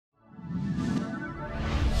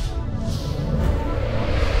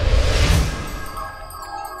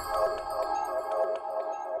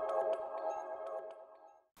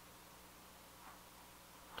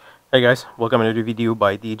Hey guys, welcome to another video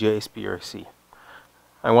by Djsprc.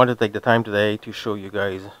 I want to take the time today to show you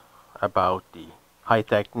guys about the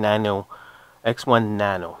Hitec X1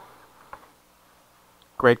 Nano.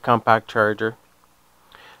 Great compact charger.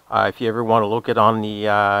 If you ever want to look it on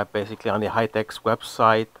the basically on the Hitec's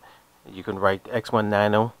website, you can write X1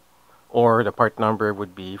 Nano, or the part number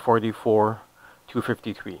would be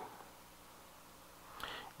 44253.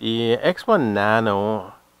 The X1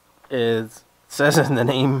 Nano says in the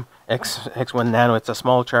name X1 Nano, it's a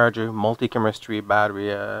small charger, multi-chemistry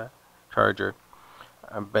battery charger.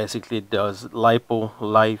 Basically it does lipo,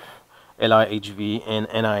 life, LIHV, and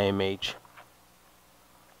NIMH.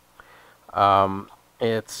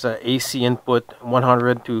 It's AC input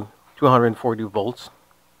 100 to 240 volts.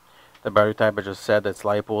 The battery type I just said, that's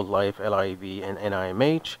lipo, life, LIV, and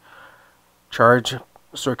NIMH. Charge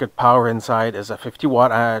circuit power inside is a 50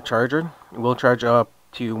 watt charger. It will charge up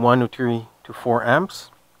to 1 to 3 to 4 amps.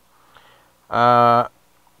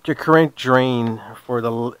 The current drain for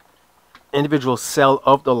the individual cell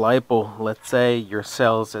of the lipo, let's say your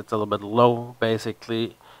cells, it's a little bit low,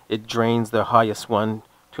 basically it drains the highest one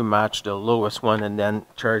to match the lowest one and then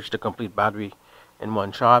charge the complete battery in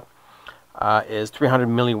one shot, is 300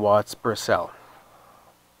 milliwatts per cell.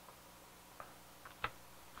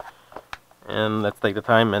 And let's take the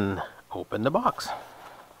time and open the box.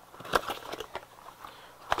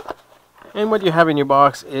 And what you have in your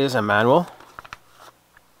box is a manual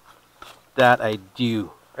that I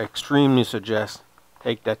do extremely suggest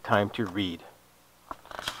take that time to read.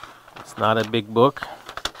 It's not a big book.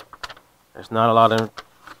 There's not a lot of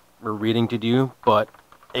reading to do, but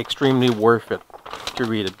extremely worth it to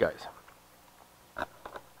read it, guys.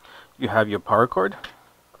 You have your power cord,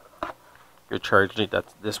 your charge lead.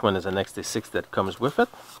 This one is an XT6 that comes with it.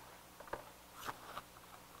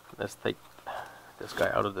 Let's take this guy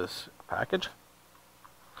out of this package,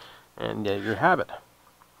 and there you have it,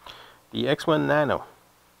 the X1 Nano.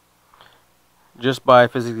 Just by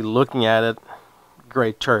physically looking at it,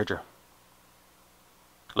 great charger.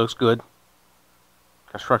 Looks good.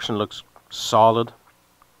 Construction looks solid.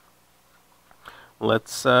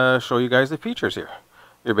 Let's show you guys the features here.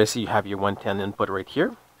 You basically have your 110 input right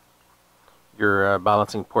here, your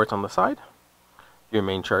balancing ports on the side, your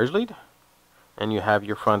main charge lead, and you have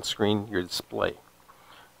your front screen, your display.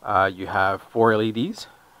 You have 4 LEDs.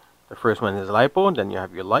 The first one is lipo, then you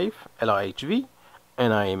have your life, LIHV,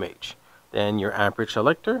 and NIMH. Then your amperage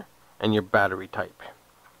selector and your battery type.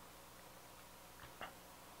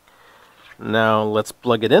 Now let's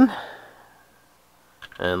plug it in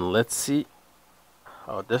and let's see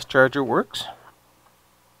how this charger works.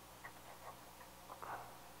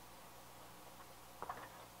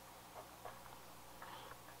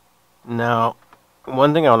 Now,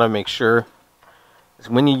 one thing I want to make sure is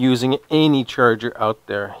when you're using any charger out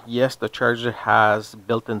there, yes, the charger has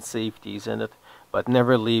built-in safeties in it, but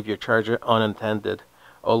never leave your charger unattended.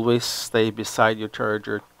 Always stay beside your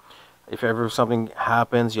charger. If ever something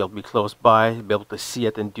happens, you'll be close by, be able to see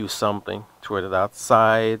it and do something. Throw it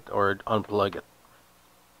outside or unplug it.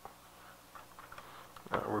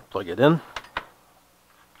 Now we'll plug it in.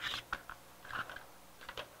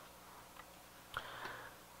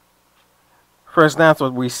 First glance,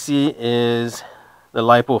 what we see is the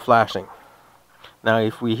lipo flashing. Now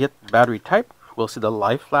if we hit battery type, we'll see the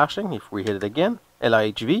life flashing. If we hit it again,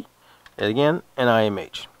 LIHV, again, and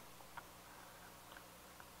NIMH.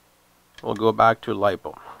 We'll go back to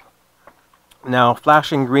lipo. Now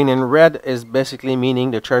flashing green and red is basically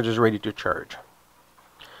meaning the charger is ready to charge.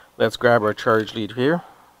 Let's grab our charge lead here.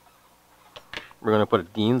 We're going to put a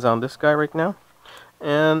Dean's on this guy right now.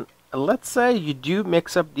 And let's say you do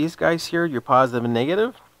mix up these guys here, your positive and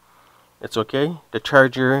negative. It's okay. The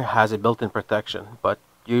charger has a built-in protection, but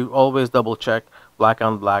you always double check black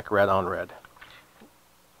on black, red on red.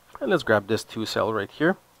 And let's grab this 2 cell right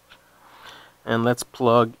here. And let's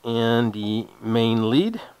plug in the main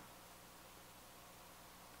lead.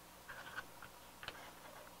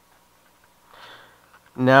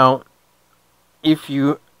 Now, if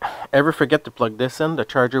you ever forget to plug this in, the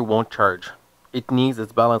charger won't charge. It needs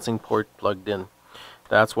its balancing port plugged in.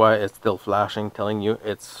 That's why it's still flashing, telling you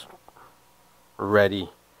it's ready.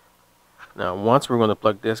 Now once we're going to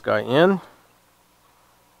plug this guy in,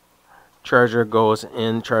 charger goes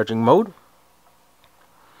in charging mode.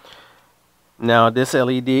 Now this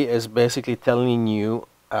LED is basically telling you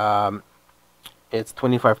it's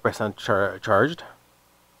 25% charged.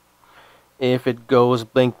 If it goes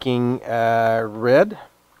blinking red,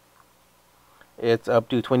 it's up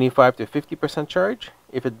to 25 to 50% charge.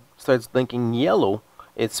 If it starts blinking yellow,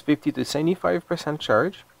 it's 50 to 75%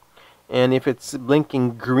 charge. And if it's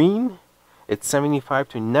blinking green, it's 75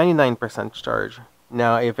 to 99% charge.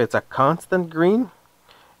 Now if it's a constant green,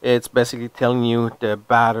 it's basically telling you the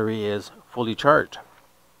battery is fully charged.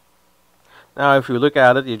 Now if you look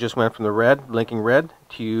at it, you just went from the red, blinking red,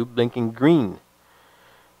 to blinking green,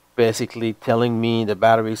 basically telling me the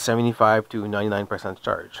battery is 75 to 99%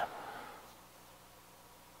 charged.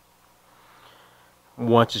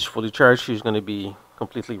 Once it's fully charged, she's going to be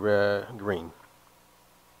completely green.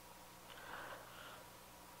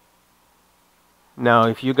 Now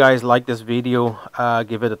if you guys like this video,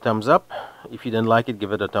 give it a thumbs up. If you didn't like it,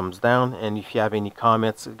 give it a thumbs down. And if you have any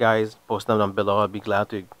comments, guys, post them down below. I'll be glad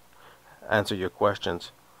to answer your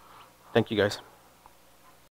questions. Thank you, guys.